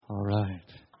All right.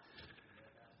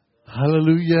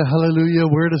 Hallelujah, hallelujah.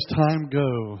 Where does time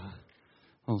go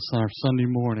on our Sunday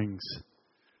mornings?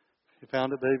 You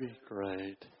found it, baby?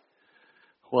 Great.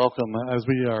 Welcome. As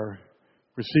we are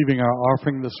receiving our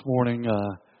offering this morning,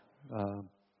 I'm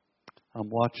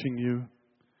watching you.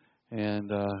 And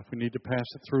if we need to pass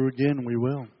it through again, we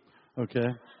will. Okay?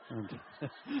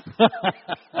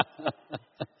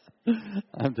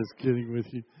 I'm just kidding with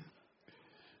you.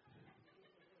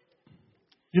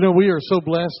 You know, we are so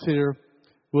blessed here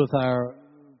with our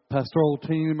pastoral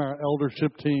team, our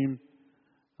eldership team.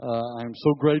 I'm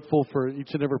so grateful for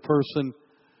each and every person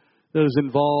that is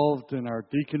involved in our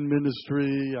deacon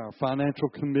ministry, our financial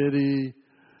committee.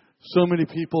 So many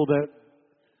people that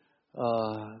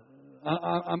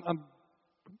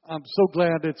I'm so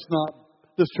glad it's not.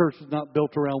 This church is not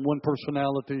built around one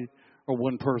personality or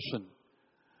one person,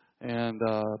 and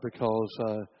because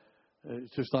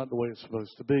it's just not the way it's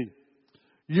supposed to be.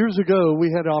 Years ago,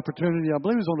 we had an opportunity, I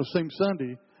believe it was on the same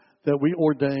Sunday, that we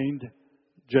ordained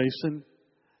Jason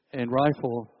and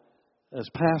Rifle as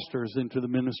pastors into the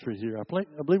ministry here. I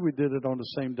believe we did it on the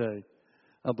same day,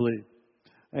 I believe.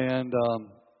 And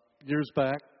years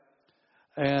back.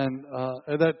 And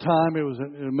at that time, it was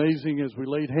amazing as we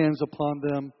laid hands upon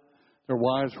them. Their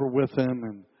wives were with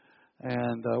them.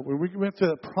 And when we went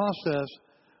through that process,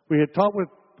 we had talked with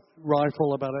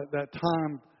Rifle about at that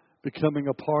time becoming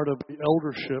a part of the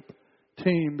eldership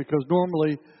team, because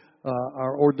normally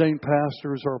our ordained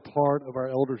pastors are a part of our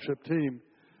eldership team.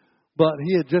 But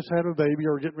he had just had a baby,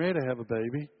 or getting ready to have a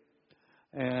baby,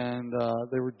 and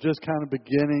they were just kind of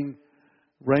beginning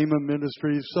Rhema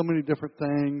Ministries, so many different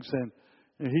things. And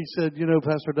he said, you know,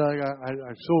 Pastor Doug,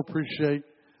 I so appreciate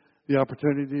the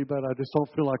opportunity, but I just don't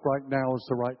feel like right now is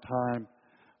the right time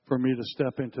for me to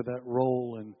step into that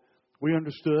role. And we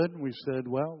understood, and we said,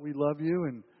 well, we love you,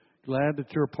 and glad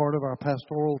that you're a part of our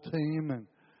pastoral team,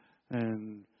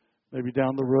 and maybe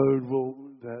down the road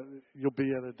that you'll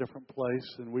be at a different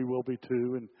place, and we will be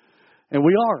too, and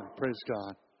we are. Praise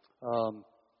God.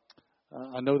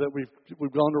 I know that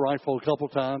we've gone to Rifle a couple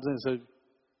times and said,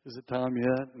 "Is it time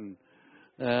yet?"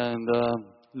 And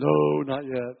no, not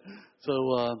yet. So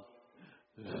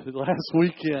last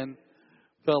weekend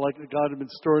felt like God had been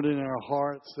stirring in our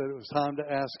hearts that it was time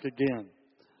to ask again.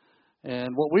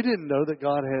 And what we didn't know, that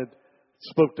God had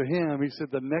spoke to him. He said,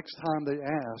 the next time they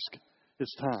ask,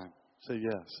 it's time. Say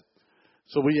yes.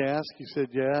 So we asked. He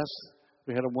said yes.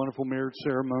 We had a wonderful marriage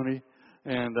ceremony.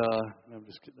 And I'm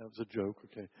just kidding. That was a joke.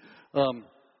 Okay.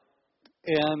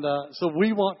 So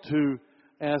we want to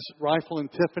ask Rifle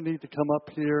and Tiffany to come up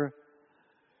here.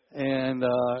 And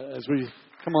as we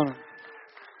come on.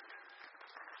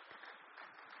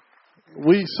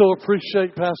 We so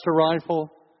appreciate Pastor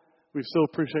Rifle. We so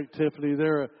appreciate Tiffany.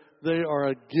 They are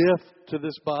a gift to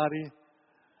this body.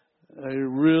 They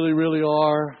really, really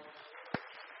are.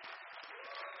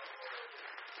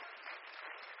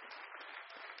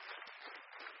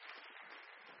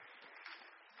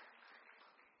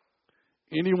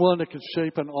 Anyone that can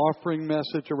shape an offering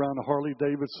message around a Harley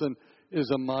Davidson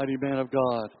is a mighty man of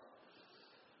God.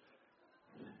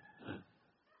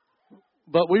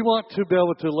 But we want to be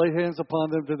able to lay hands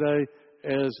upon them today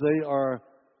as they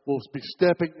will be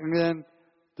stepping in.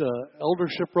 The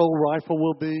eldership role Rifle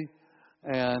will be.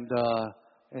 And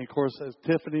of course, as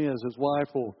Tiffany, as his wife,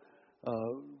 will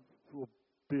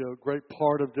be a great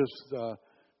part of just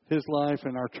his life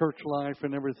and our church life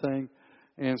and everything.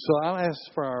 And so I'll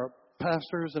ask for our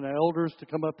pastors and elders to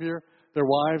come up here, their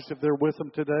wives, if they're with them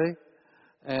today.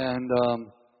 And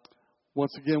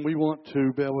once again, we want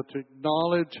to be able to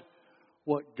acknowledge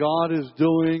what God is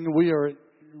doing. We are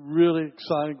really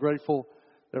excited, grateful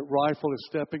that Rifle is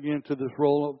stepping into this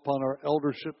role upon our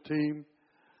eldership team.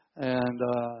 And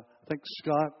I think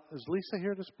Scott, is Lisa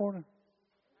here this morning?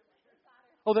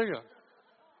 Oh, there you go.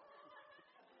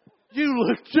 You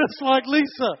look just like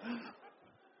Lisa.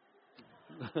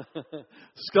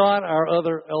 Scott, our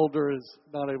other elder, is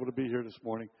not able to be here this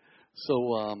morning.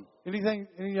 So any of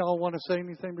y'all want to say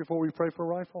anything before we pray for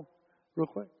Rifle? Real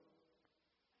quick.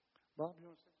 Bob, you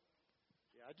want to say?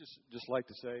 Yeah, I'd just like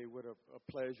to say what a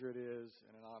pleasure it is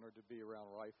and an honor to be around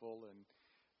Rifle, and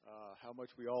how much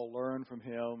we all learn from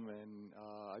him. And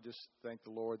I just thank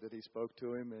the Lord that he spoke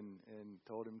to him and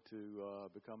told him to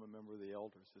become a member of the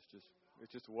elders.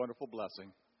 It's just a wonderful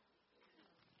blessing.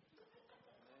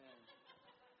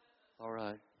 All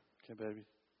right. Okay, baby.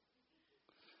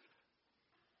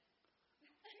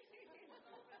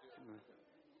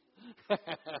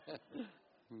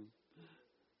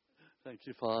 Thank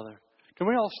you, Father. Can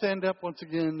we all stand up once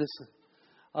again?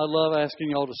 I love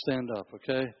asking y'all to stand up,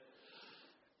 okay?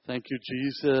 Thank you,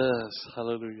 Jesus.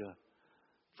 Hallelujah.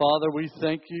 Father, we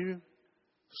thank you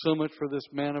so much for this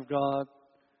man of God,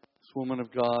 this woman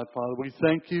of God. Father, we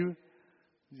thank you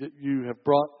that you have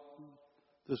brought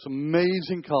this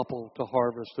amazing couple to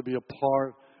Harvest to be a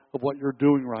part of what you're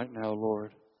doing right now,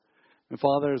 Lord. And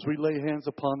Father, as we lay hands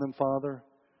upon them, Father,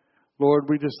 Lord,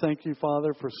 we just thank you,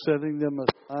 Father, for setting them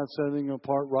aside, setting them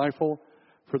apart, Rifle,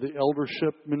 for the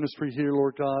eldership ministry here,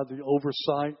 Lord God, the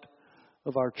oversight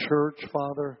of our church,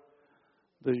 Father,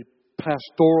 the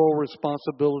pastoral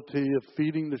responsibility of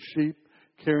feeding the sheep,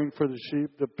 caring for the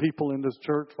sheep, the people in this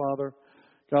church, Father.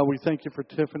 God, we thank you for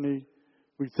Tiffany.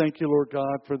 We thank you, Lord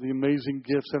God, for the amazing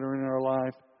gifts that are in our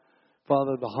life.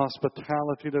 Father, the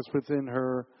hospitality that's within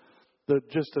her, the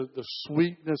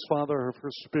sweetness, Father, of her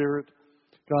spirit.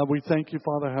 God, we thank you,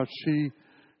 Father, how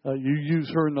you use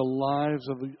her in the lives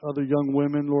of the other young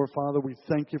women, Lord Father. We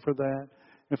thank you for that.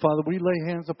 And Father, we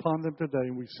lay hands upon them today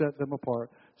and we set them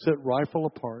apart, set Rifle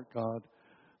apart, God,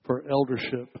 for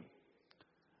eldership.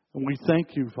 And we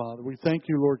thank you, Father. We thank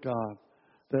you, Lord God,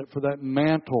 that for that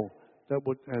mantle that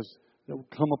would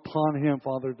come upon him,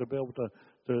 Father, to be able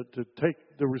to take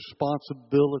the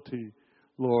responsibility,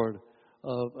 Lord,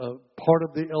 of part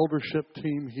of the eldership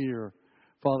team here.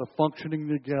 Father, functioning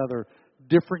together,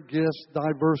 different gifts,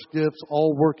 diverse gifts,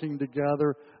 all working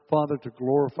together, Father, to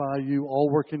glorify you, all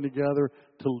working together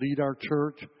to lead our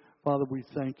church. Father, we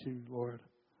thank you, Lord.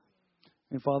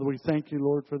 And Father, we thank you,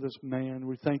 Lord, for this man.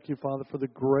 We thank you, Father, for the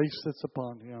grace that's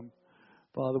upon him.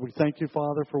 Father, we thank you,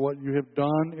 Father, for what you have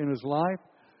done in his life.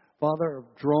 Father, of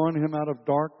drawing him out of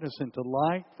darkness into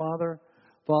light, Father.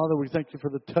 Father, we thank you for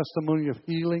the testimony of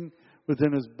healing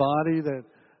within his body that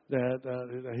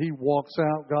he walks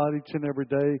out, God, each and every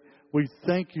day. We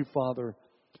thank you, Father,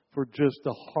 for just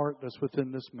the heart that's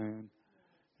within this man.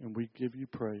 And we give you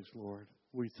praise, Lord.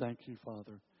 We thank you,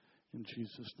 Father, in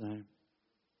Jesus' name.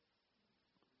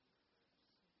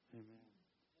 Amen.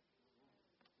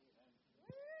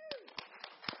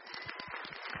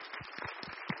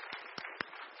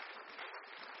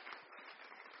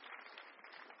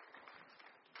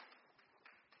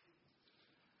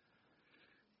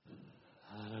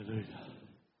 Hallelujah.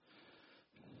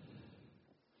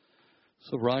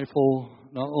 So, Rifle,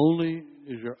 not only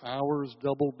is your hours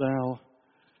doubled now,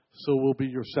 so will be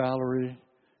your salary.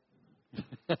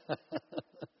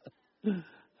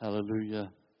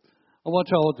 Hallelujah. I want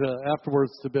y'all to,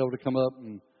 afterwards, to be able to come up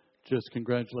and just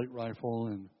congratulate Rifle.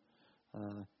 And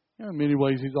in many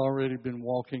ways, he's already been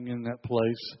walking in that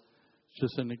place. It's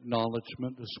just an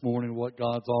acknowledgement this morning of what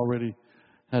God's already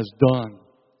has done.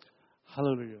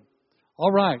 Hallelujah.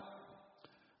 All right.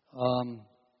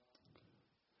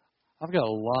 I've got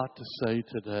a lot to say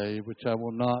today, which I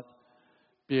will not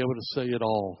be able to say it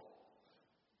all.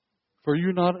 For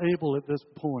you're not able at this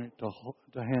point to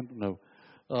handle.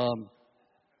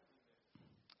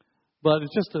 But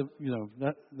it's just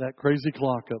that crazy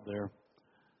clock up there.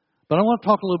 But I want to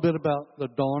talk a little bit about the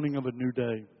dawning of a new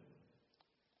day.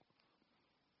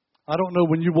 I don't know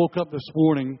when you woke up this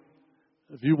morning,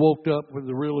 if you woke up with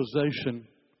the realization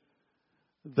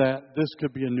that this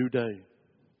could be a new day.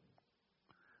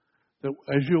 That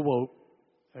as you awoke,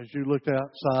 as you looked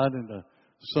outside and the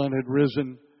sun had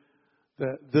risen,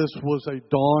 that this was a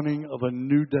dawning of a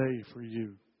new day for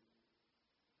you.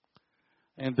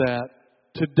 And that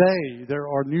today there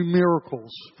are new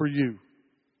miracles for you.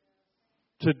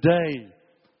 Today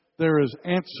there is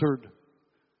answers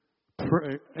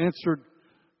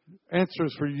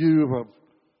for you of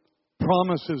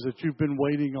promises that you've been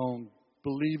waiting on,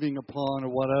 believing upon, or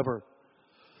whatever.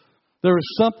 There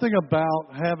is something about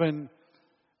having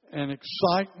an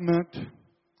excitement,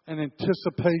 an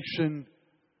anticipation,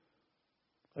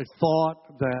 a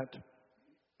thought that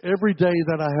every day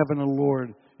that I have in the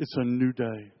Lord, it's a new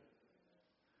day.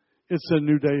 It's a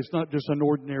new day. It's not just an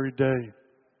ordinary day.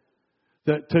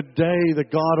 That today, the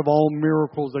God of all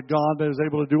miracles, the God that is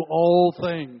able to do all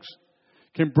things,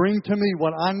 can bring to me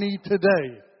what I need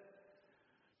today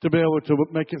to be able to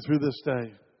make it through this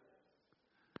day.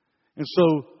 And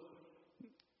so,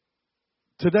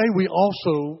 today we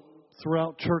also,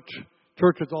 throughout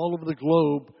churches all over the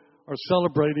globe, are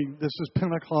celebrating, this is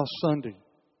Pentecost Sunday.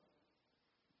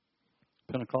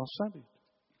 Pentecost Sunday.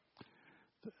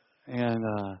 And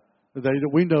the day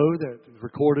that we know that is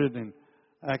recorded in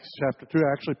Acts chapter 2.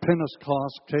 Actually,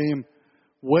 Pentecost came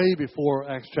way before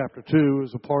Acts chapter 2. It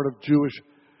was a part of Jewish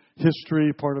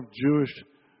history, part of Jewish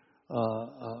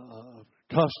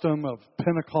custom of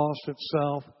Pentecost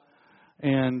itself.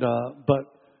 And but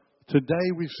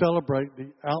today we celebrate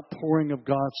the outpouring of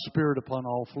God's Spirit upon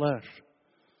all flesh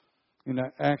in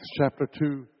that Acts chapter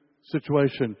 2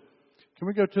 situation. Can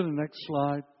we go to the next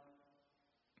slide?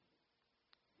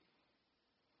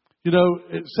 You know,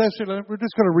 it says here, we're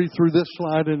just going to read through this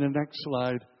slide and the next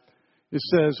slide. It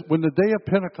says, when the day of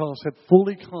Pentecost had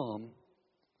fully come,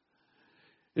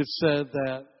 it said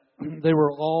that they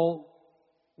were all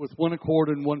with one accord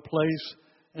in one place,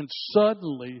 and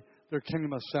suddenly there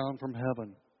came a sound from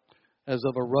heaven as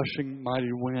of a rushing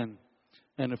mighty wind,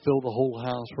 and it filled the whole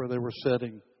house where they were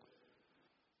sitting.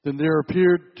 Then there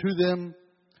appeared to them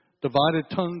divided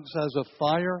tongues as of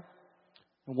fire,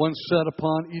 and one sat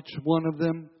upon each one of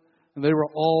them, and they were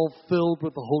all filled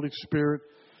with the Holy Spirit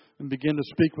and began to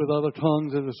speak with other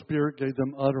tongues as the Spirit gave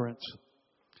them utterance.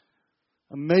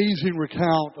 Amazing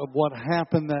recount of what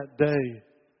happened that day.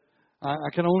 I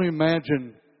can only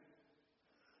imagine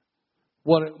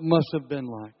what it must have been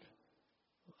like.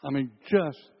 I mean,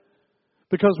 just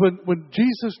because when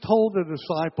Jesus told the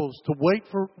disciples to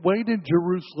wait in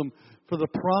Jerusalem for the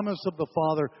promise of the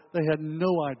Father, they had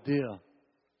no idea.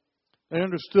 They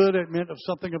understood it meant of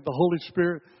something of the Holy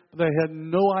Spirit, but they had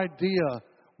no idea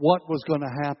what was going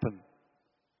to happen.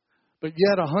 But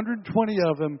yet 120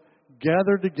 of them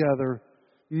gathered together,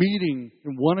 meeting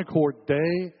in one accord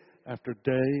day after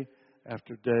day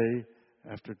after day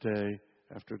after day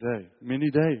after day. Many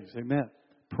days they met,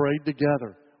 prayed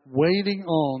together, waiting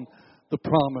on the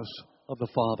promise of the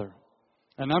Father.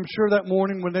 And I'm sure that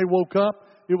morning when they woke up,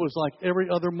 it was like every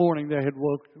other morning they had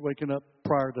waken up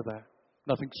prior to that.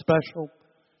 Nothing special.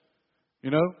 You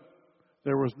know,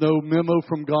 there was no memo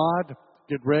from God.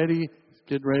 Get ready. It's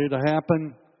getting ready to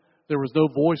happen. There was no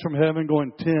voice from heaven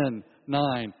going 10,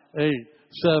 9, 8,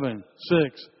 7,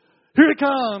 6. Here it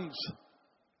comes.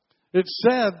 It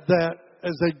said that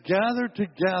as they gathered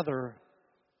together,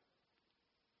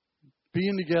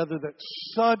 being together, that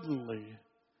suddenly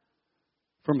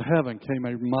from heaven came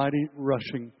a mighty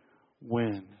rushing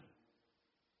wind.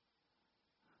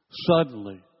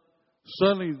 Suddenly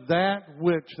that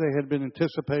which they had been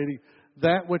anticipating,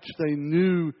 that which they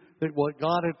knew that what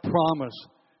God had promised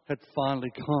had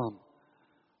finally come.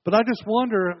 But I just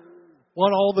wonder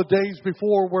what all the days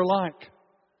before were like.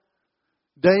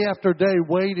 Day after day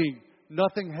waiting.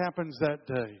 Nothing happens that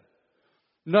day.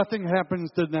 Nothing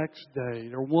happens the next day.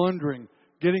 They're wondering,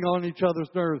 getting on each other's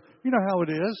nerves. You know how it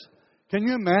is. Can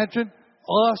you imagine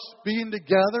us being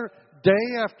together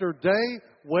day after day,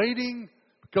 waiting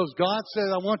because God said,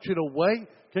 I want you to wait?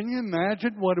 Can you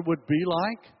imagine what it would be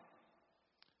like?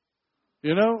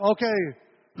 You know, okay,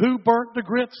 who burnt the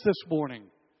grits this morning?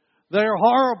 They're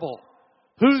horrible.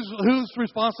 Whose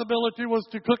responsibility was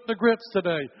to cook the grits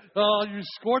today? Oh, you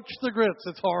scorched the grits.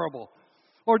 It's horrible.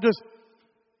 Or just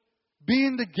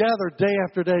being together day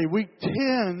after day, we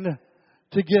tend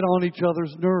to get on each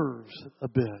other's nerves a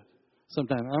bit.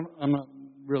 Sometimes I'm not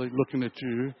really looking at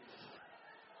you.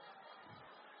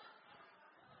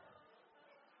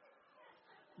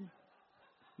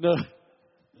 No.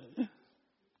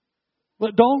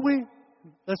 But don't we?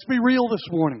 Let's be real this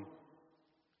morning.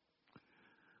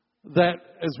 That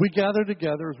as we gather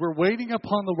together, as we're waiting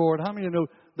upon the Lord, how many of you know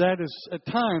that is at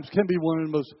times can be one of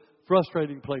the most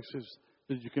frustrating places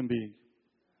that you can be?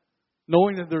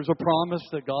 Knowing that there's a promise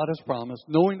that God has promised,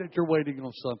 knowing that you're waiting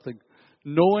on something,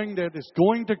 knowing that it's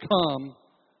going to come,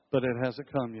 but it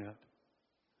hasn't come yet.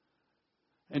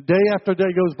 And day after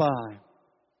day goes by,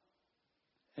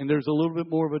 and there's a little bit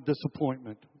more of a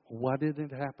disappointment. Why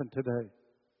didn't it happen today?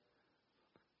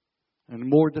 And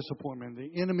more disappointment.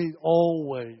 The enemy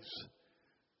always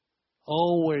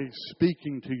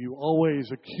speaking to you, always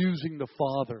accusing the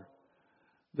Father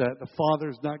that the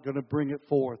Father's not going to bring it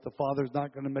forth. The Father's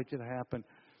not going to make it happen.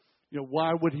 You know,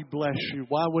 why would He bless you?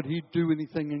 Why would He do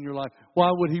anything in your life? Why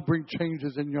would He bring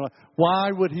changes in your life?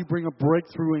 Why would He bring a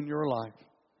breakthrough in your life?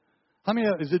 How many?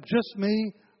 Is it just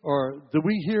me, or do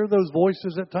we hear those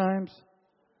voices at times?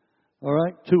 All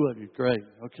right, 2 of you. Great.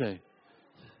 Okay.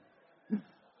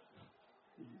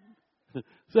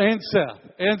 And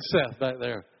Seth back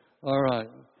there. All right.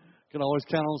 Can always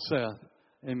count on Seth.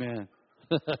 Amen.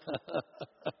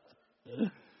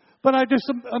 But I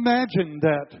just imagine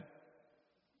that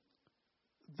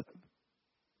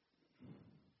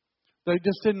they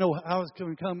just didn't know how it's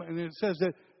going to come. And it says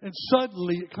that, and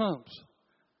suddenly it comes.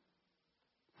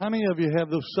 How many of you have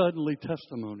those suddenly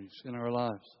testimonies in our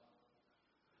lives?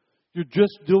 You're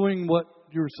just doing what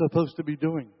you're supposed to be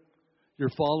doing. You're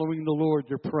following the Lord.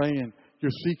 You're praying.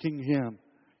 You're seeking Him.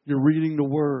 You're reading the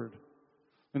Word.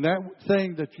 And that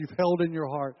thing that you've held in your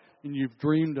heart and you've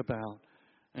dreamed about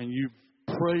and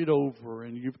you've prayed over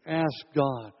and you've asked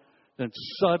God, then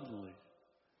suddenly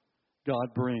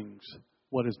God brings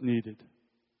what is needed.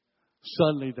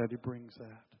 Suddenly that He brings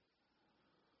that.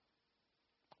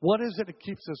 What is it that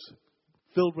keeps us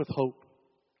filled with hope?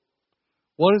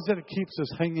 What is it that keeps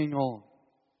us hanging on?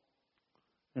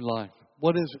 in life?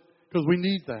 What is it? Because we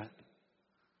need that.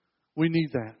 We need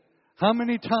that. How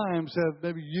many times have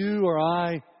maybe you or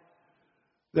I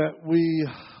that we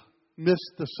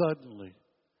missed the suddenly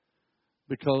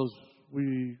because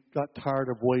we got tired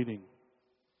of waiting?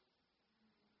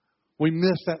 We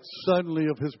missed that suddenly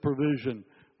of His provision.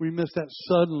 We missed that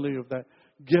suddenly of that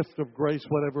gift of grace,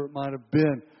 whatever it might have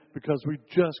been, because we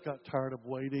just got tired of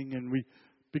waiting and we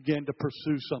began to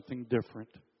pursue something different.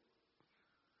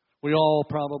 We all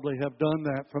probably have done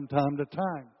that from time to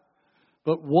time.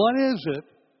 But what is it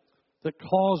that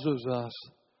causes us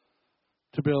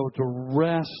to be able to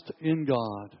rest in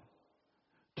God,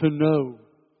 to know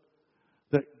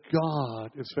that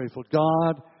God is faithful?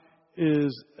 God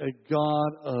is a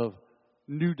God of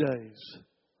new days,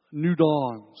 new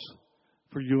dawns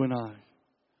for you and I,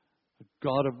 a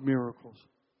God of miracles.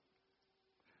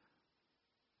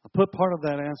 I put part of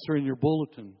that answer in your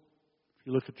bulletin. If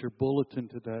you look at your bulletin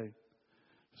today,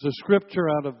 there's a scripture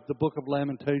out of the book of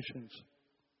Lamentations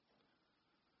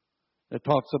that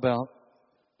talks about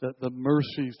that the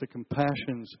mercies, the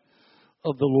compassions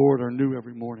of the Lord are new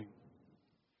every morning.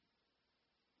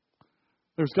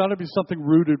 There's got to be something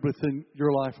rooted within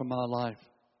your life and my life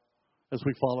as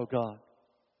we follow God,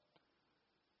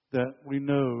 that we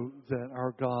know that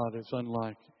our God is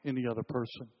unlike any other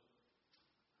person.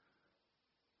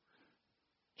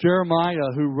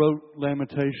 Jeremiah, who wrote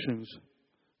Lamentations,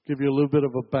 give you a little bit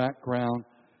of a background.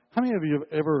 How many of you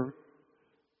have ever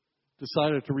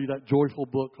decided to read that joyful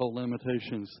book called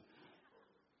Lamentations?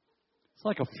 It's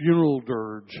like a funeral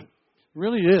dirge. It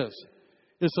really is.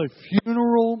 It's a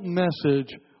funeral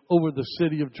message over the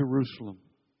city of Jerusalem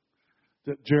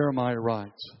that Jeremiah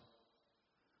writes,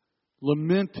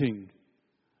 lamenting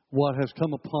what has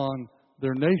come upon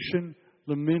their nation,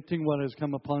 lamenting what has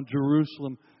come upon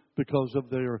Jerusalem because of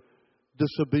their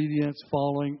disobedience,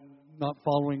 not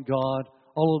following God,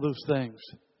 all of those things.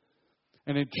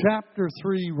 And in chapter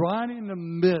 3, right in the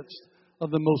midst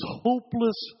of the most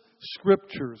hopeless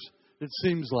scriptures, it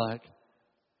seems like,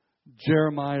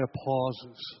 Jeremiah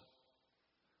pauses.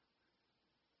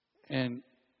 And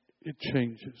it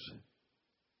changes.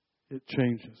 It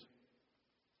changes.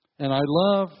 And I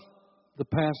love the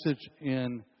passage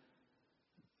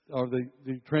or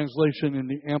the translation in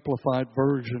the Amplified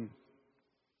Version.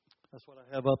 That's what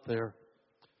I have up there.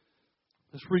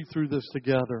 Let's read through this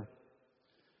together.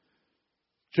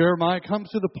 Jeremiah comes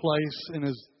to the place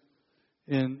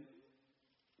and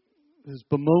is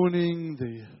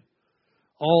bemoaning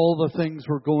all the things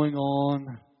were going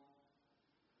on,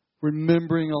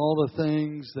 remembering all the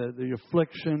things, that the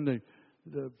affliction,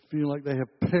 the feel like they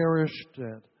have perished,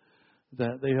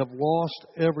 that they have lost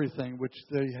everything which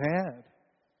they had.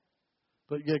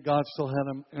 But yet God still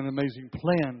had an amazing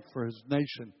plan for His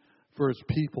nation, for His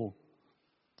people.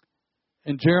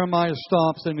 And Jeremiah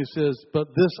stops and he says, "But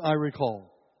this I recall."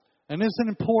 And isn't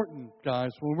important,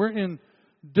 guys, when we're in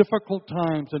difficult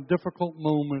times and difficult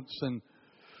moments and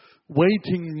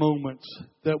waiting moments,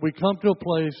 that we come to a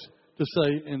place to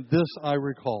say, "And this I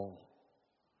recall."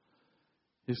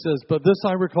 He says, "But this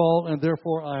I recall, and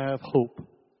therefore I have hope."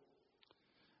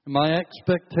 And my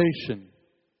expectation,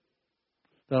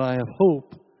 that I have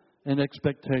hope and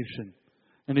expectation.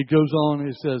 And he goes on and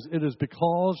he says, "It is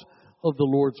because of the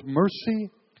Lord's mercy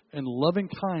and loving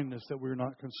kindness that we're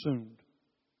not consumed."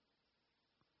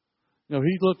 You know,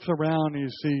 he looks around and he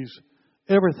sees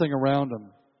everything around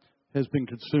him has been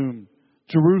consumed.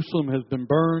 Jerusalem has been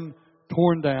burned,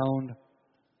 torn down.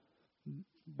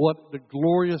 What the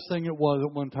glorious thing it was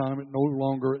at one time, it no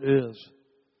longer is.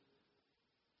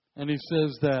 And he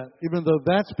says that even though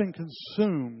that's been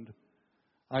consumed,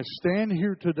 I stand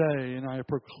here today and I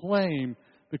proclaim,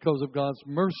 because of God's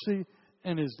mercy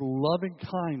and His loving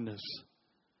kindness,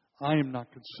 I am not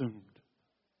consumed.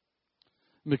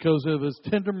 Because of His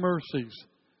tender mercies,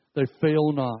 they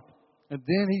fail not. And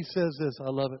then he says this, I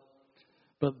love it,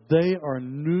 "But they are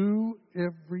new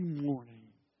every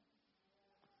morning."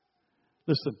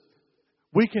 Listen,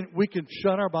 we can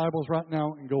shut our Bibles right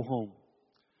now and go home.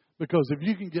 Because if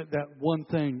you can get that one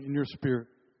thing in your spirit,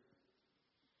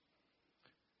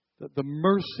 that the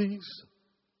mercies,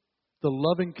 the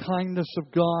loving kindness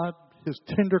of God, His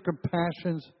tender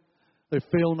compassions, they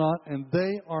fail not, and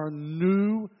they are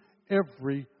new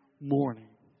every morning.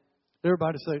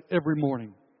 Everybody say, every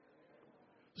morning.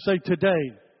 Say,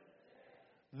 today,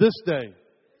 this day,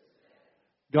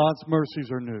 God's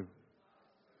mercies are new.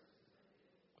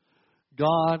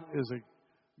 God is a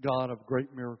God of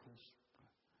great miracles.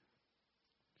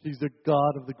 He's the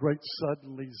God of the great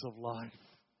suddenlies of life,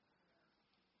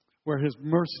 where His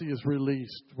mercy is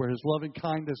released, where His loving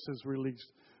kindness is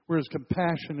released, where His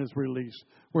compassion is released,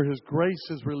 where His grace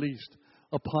is released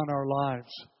upon our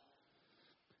lives.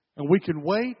 And we can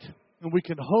wait, and we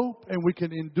can hope, and we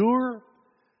can endure,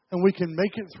 and we can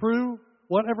make it through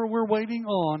whatever we're waiting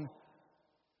on,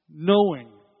 knowing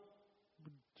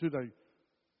to the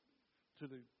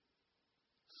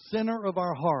center of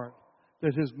our heart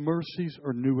that His mercies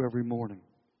are new every morning.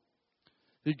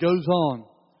 He goes on.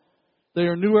 They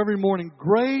are new every morning.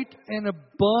 Great and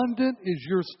abundant is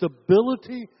your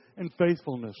stability and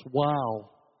faithfulness.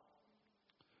 Wow.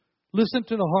 Listen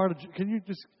to the heart of... Can you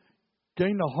just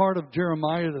gain the heart of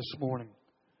Jeremiah this morning?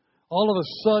 All of a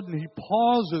sudden, he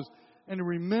pauses and he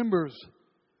remembers,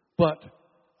 but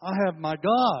I have my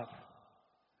God.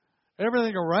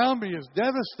 Everything around me is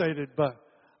devastated, but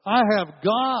I have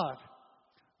God.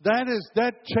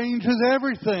 That changes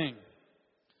everything.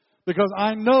 Because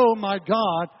I know my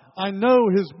God, I know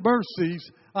His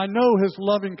mercies, I know His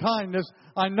loving kindness,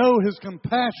 I know His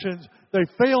compassions. They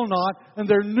fail not, and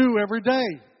they're new every day.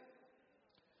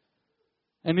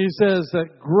 And he says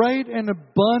that great and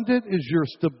abundant is your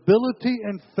stability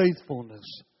and faithfulness.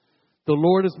 The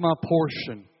Lord is my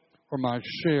portion, or my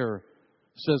share,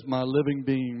 says my living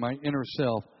being, my inner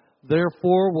self.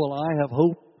 Therefore will I have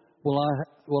hope.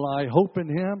 Will I hope in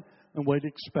Him and wait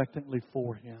expectantly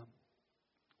for Him.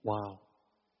 Wow.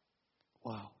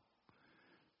 Wow.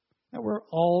 Now we're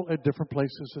all at different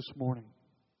places this morning.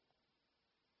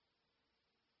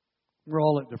 We're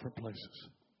all at different places.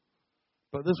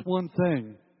 But this one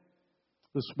thing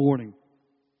this morning,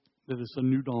 that it's a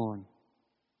new dawn.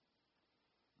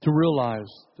 To realize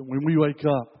that when we wake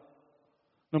up,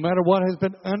 no matter what has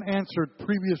been unanswered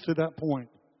previous to that point,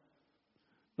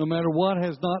 no matter what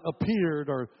has not appeared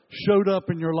or showed up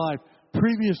in your life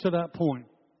previous to that point,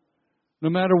 no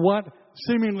matter what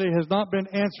seemingly has not been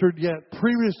answered yet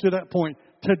previous to that point,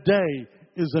 today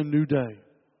is a new day.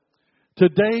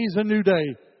 Today is a new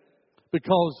day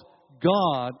because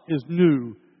God is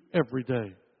new every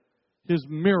day. His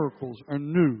miracles are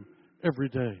new every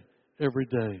day, every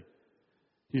day.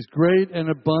 He's great and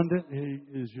abundant. He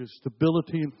is your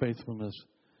stability and faithfulness.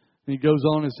 And he goes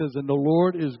on and says, and the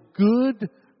Lord is good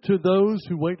to those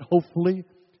who wait hopefully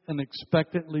and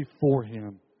expectantly for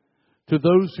Him. To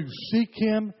those who seek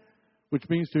Him, which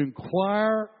means to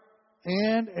inquire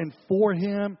and for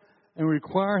Him, and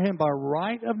require Him by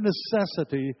right of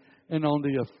necessity and on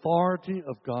the authority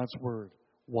of God's Word.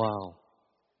 Wow.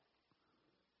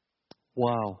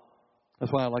 Wow.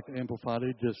 That's why I like the Amplified.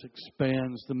 It just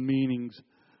expands the meanings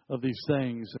of these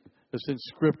things. It's in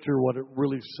Scripture what it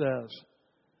really says.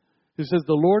 He says,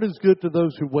 the Lord is good to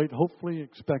those who wait hopefully,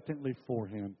 expectantly for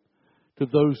Him. To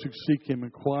those who seek Him,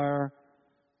 inquire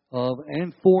of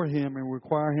and for Him, and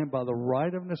require Him by the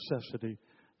right of necessity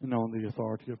and on the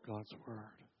authority of God's Word.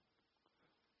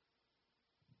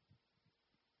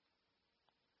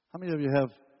 How many of you have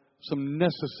some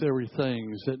necessary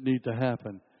things that need to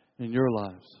happen in your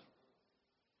lives?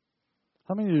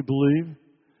 How many of you believe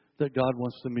that God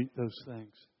wants to meet those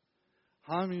things?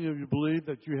 How many of you believe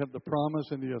that you have the promise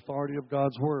and the authority of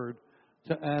God's Word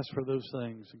to ask for those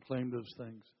things and claim those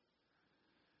things?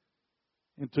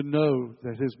 And to know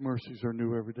that His mercies are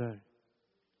new every day.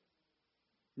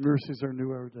 Mercies are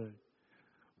new every day.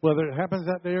 Whether it happens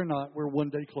that day or not, we're one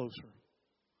day closer.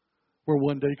 We're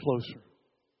one day closer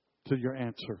to your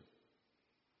answer.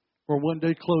 We're one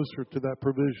day closer to that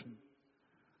provision.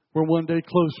 We're one day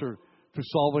closer to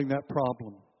solving that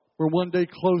problem. We're one day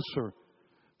closer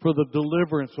for the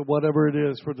deliverance of whatever it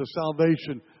is, for the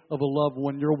salvation of a loved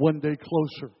one. You're one day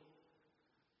closer.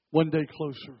 One day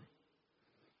closer.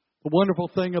 The wonderful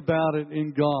thing about it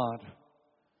in God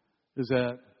is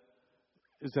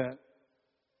that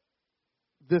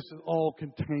this is all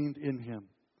contained in Him,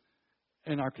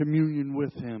 and our communion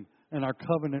with Him, and our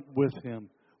covenant with Him.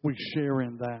 We share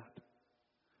in that.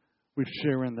 We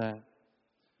share in that.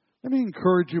 Let me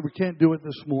encourage you. We can't do it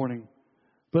this morning,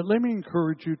 but let me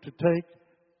encourage you to take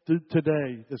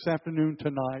today, this afternoon,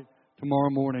 tonight, tomorrow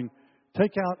morning,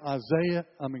 take out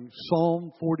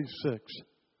Psalm 46.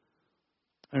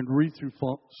 And read through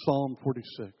Psalm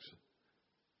 46.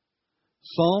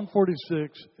 Psalm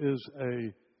 46 is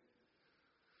an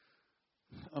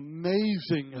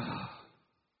amazing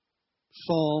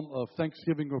psalm of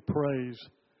thanksgiving or praise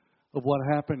of what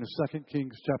happened in 2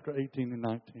 Kings chapter 18 and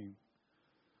 19.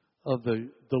 Of the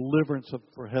deliverance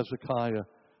for Hezekiah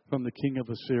from the king of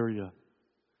Assyria.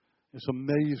 It's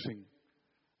amazing.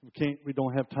 We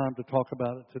don't have time to talk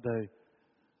about it today.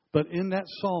 But in that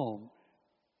psalm,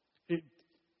 it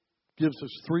gives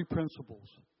us three principles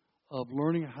of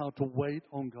learning how to wait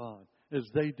on God, as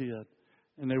they did.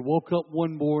 And they woke up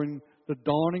one morning, the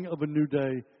dawning of a new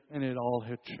day, and it all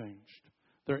had changed.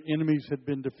 Their enemies had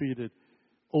been defeated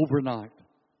overnight.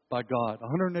 by God.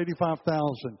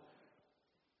 185,000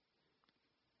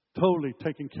 totally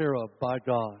taken care of by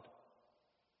God.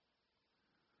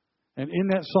 And in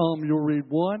that psalm, you'll read,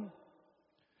 one,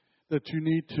 that you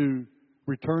need to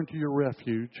return to your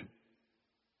refuge.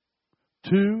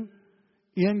 Two,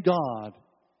 in God,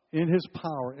 in His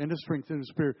power, in His strength, in His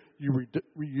Spirit,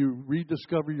 you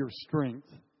rediscover your strength.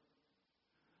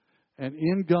 And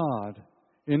in God,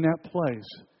 in that place,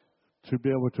 to be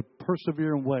able to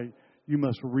persevere and wait, you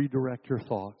must redirect your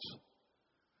thoughts.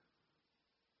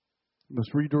 You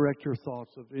must redirect your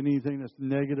thoughts of anything that's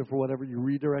negative or whatever. You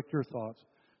redirect your thoughts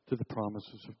to the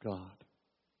promises of God.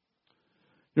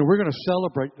 You know, we're going to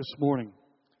celebrate this morning.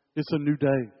 It's a new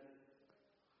day.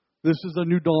 This is a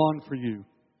new dawn for you.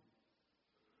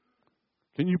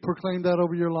 Can you proclaim that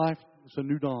over your life? It's a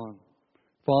new dawn.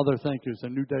 Father, thank you. It's a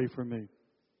new day for me.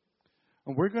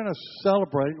 And we're going to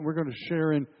celebrate and we're going to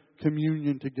share in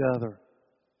communion together.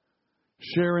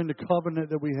 Share in the covenant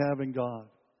that we have in God.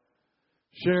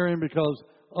 Share in because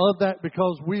of that,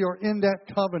 because we are in that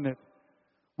covenant,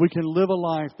 we can live a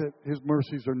life that His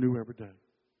mercies are new every day.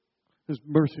 His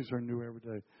mercies are new every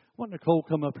day. I want Nicole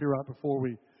come up here right before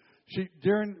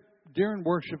during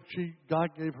worship, God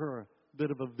gave her a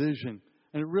bit of a vision.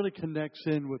 And it really connects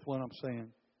in with what I'm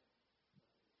saying.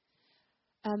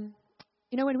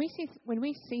 You know, when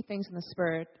we see things in the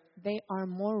Spirit, they are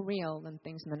more real than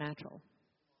things in the natural.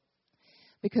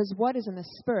 Because what is in the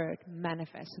Spirit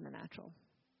manifests in the natural.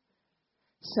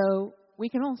 So we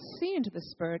can all see into the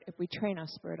Spirit if we train our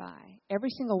spirit eye.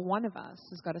 Every single one of us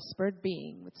has got a spirit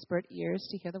being with spirit ears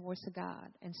to hear the voice of God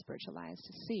and spiritual eyes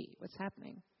to see what's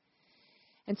happening.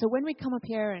 And so when we come up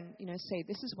here and, say,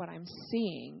 this is what I'm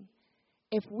seeing,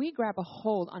 if we grab a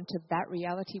hold onto that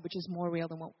reality, which is more real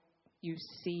than what you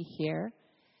see here,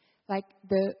 like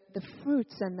the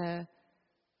fruits and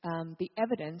the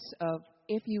evidence of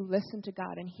if you listen to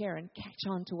God and hear and catch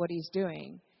on to what He's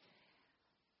doing,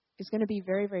 is going to be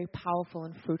very, very powerful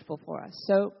and fruitful for us.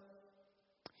 So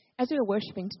as we were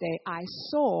worshiping today, I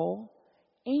saw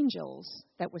angels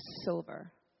that were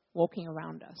silver walking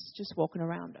around us, just walking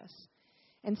around us.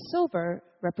 And silver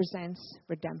represents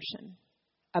redemption,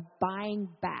 a buying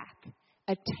back,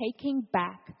 a taking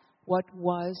back what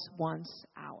was once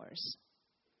ours.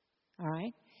 All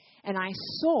right? And I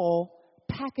saw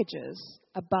packages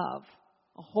above,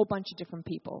 a whole bunch of different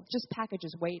people, just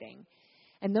packages waiting.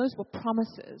 And those were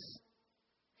promises.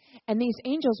 And these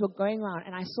angels were going around,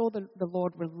 and I saw the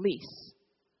Lord release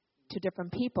to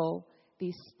different people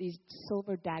these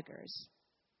silver daggers.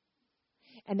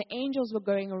 And the angels were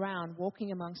going around,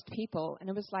 walking amongst people. And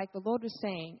it was like the Lord was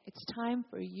saying, it's time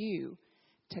for you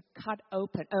to cut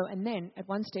open. Oh, and then at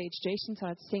one stage, Jason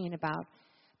started singing about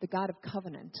the God of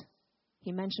covenant.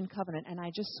 He mentioned covenant. And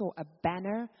I just saw a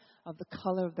banner of the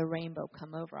color of the rainbow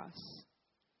come over us.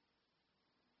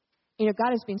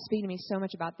 God has been speaking to me so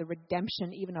much about the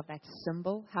redemption even of that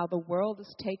symbol, how the world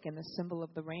has taken the symbol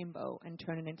of the rainbow and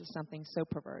turned it into something so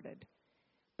perverted.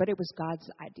 But it was God's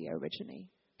idea originally.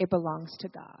 It belongs to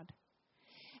God.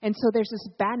 And so there's this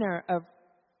banner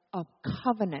of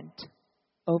covenant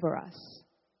over us.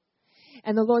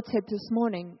 And the Lord said this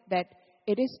morning that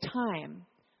it is time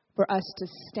for us to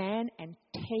stand and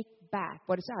take back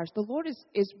what is ours. The Lord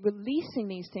is releasing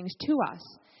these things to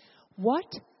us.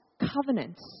 What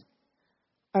covenants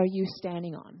are you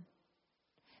standing on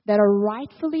that are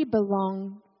rightfully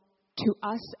belong to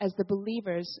us as the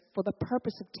believers for the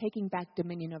purpose of taking back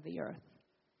dominion of the earth?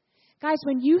 Guys,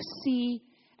 when you see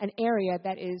an area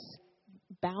that is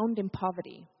bound in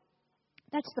poverty,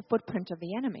 that's the footprint of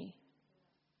the enemy.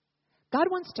 God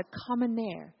wants to come in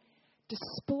there,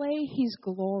 display His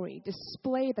glory,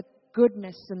 display the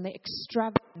goodness and the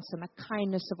extravagance and the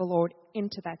kindness of the Lord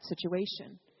into that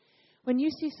situation. When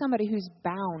you see somebody who's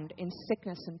bound in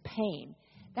sickness and pain,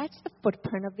 that's the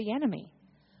footprint of the enemy.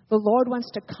 The Lord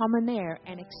wants to come in there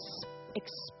and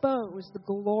expose the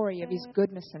glory of His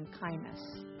goodness and kindness.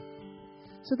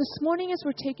 So this morning as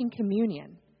we're taking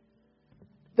communion,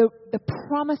 the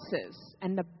promises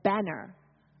and the banner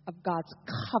of God's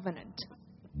covenant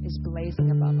is blazing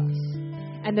above us.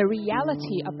 And the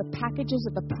reality of the packages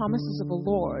of the promises of the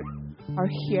Lord are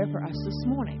here for us this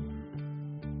morning.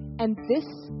 And this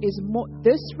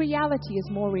reality is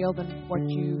more real than what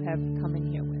you have come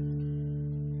in here with.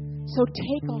 So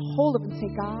take a hold of it and say,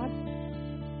 God,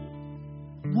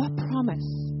 what promise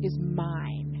is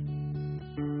mine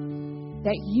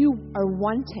that you are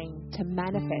wanting to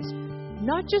manifest,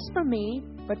 not just for me,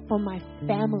 but for my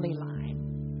family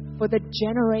line, for the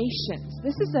generations.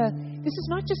 This is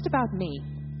not just about me.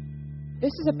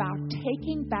 This is about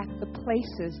taking back the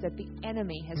places that the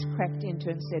enemy has crept into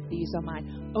and said, these are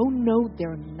mine. Oh, no,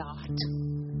 they're not.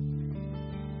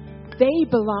 they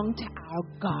belong to our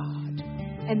God,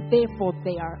 and therefore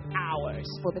they are ours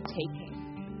for the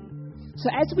taking. So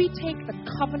as we take the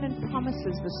covenant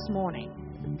promises this morning,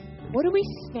 what are we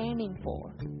standing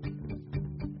for?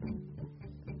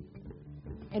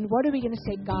 And what are we going to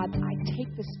say? God, I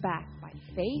take this back by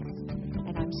faith,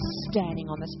 and I'm standing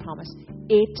on this promise.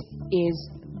 It is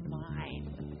mine.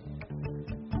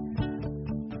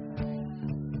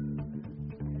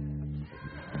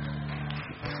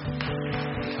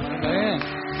 Amen.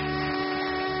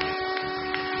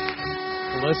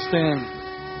 Well, let's stand.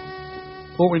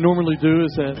 What we normally do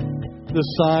is that this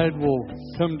side will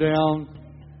come down,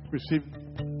 receive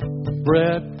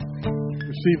bread,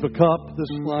 receive a cup.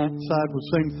 This side was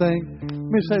the same thing.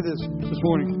 Let me say this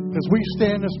morning. As we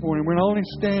stand this morning, we're not only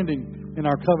standing in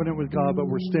our covenant with God, but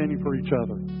we're standing for each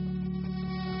other.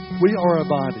 We are a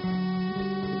body,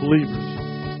 believers.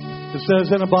 It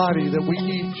says in a body that we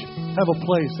each have a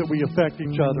place that we affect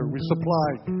each other. We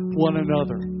supply one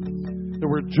another. That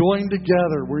we're joined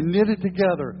together. We're knitted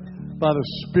together by the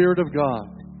Spirit of God.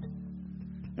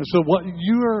 And so what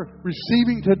you are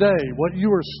receiving today, what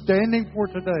you are standing for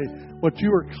today, what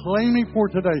you are claiming for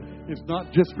today is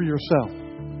not just for yourself,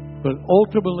 but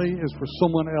ultimately is for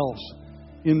someone else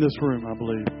in this room, I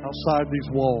believe, outside these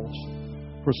walls,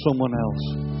 for someone else.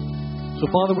 So,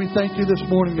 Father, we thank you this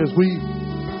morning as we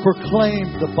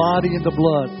proclaim the body and the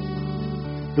blood.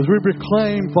 As we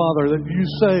proclaim, Father, that you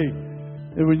say,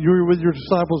 and when you were with your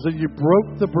disciples, that you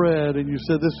broke the bread and you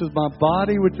said, this is my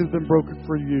body which has been broken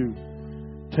for you.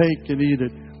 Take and eat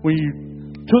it. When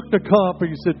you took the cup and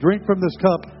you said, drink from this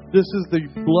cup, this is the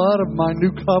blood of my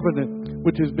new covenant,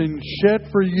 which has been shed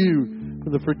for you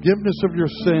for the forgiveness of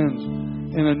your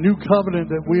sins, and a new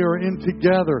covenant that we are in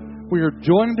together. We are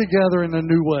joined together in a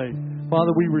new way.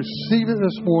 Father, we receive it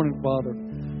this morning, Father,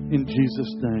 in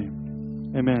Jesus'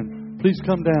 name. Amen. Please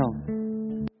come down.